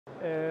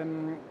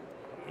Um,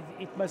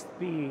 it must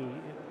be,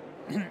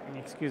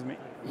 excuse me,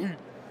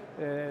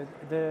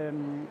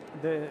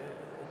 the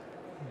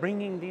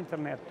bringing the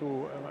internet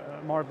to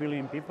more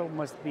billion people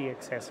must be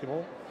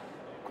accessible,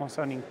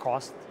 concerning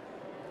cost,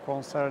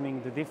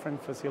 concerning the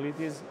different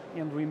facilities,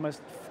 and we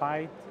must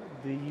fight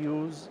the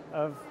use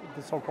of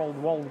the so-called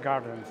walled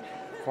gardens.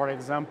 For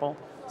example,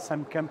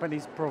 some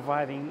companies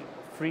providing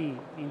free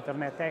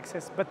internet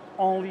access, but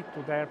only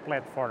to their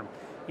platform.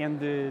 And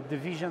the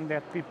vision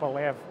that people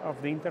have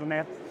of the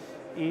internet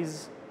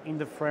is in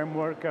the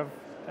framework of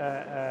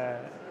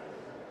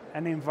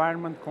an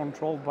environment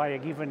controlled by a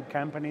given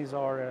companies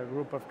or a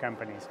group of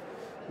companies.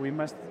 We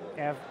must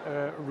have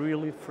a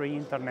really free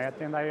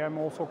internet, and I am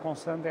also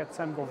concerned that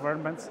some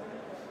governments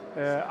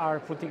are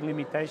putting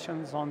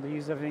limitations on the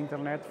use of the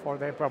internet for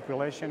their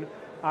population,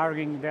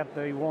 arguing that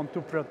they want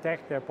to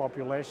protect their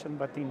population,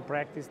 but in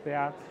practice they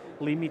are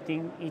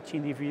limiting each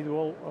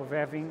individual of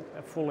having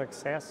a full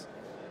access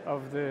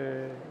of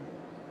the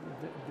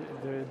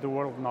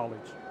world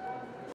knowledge.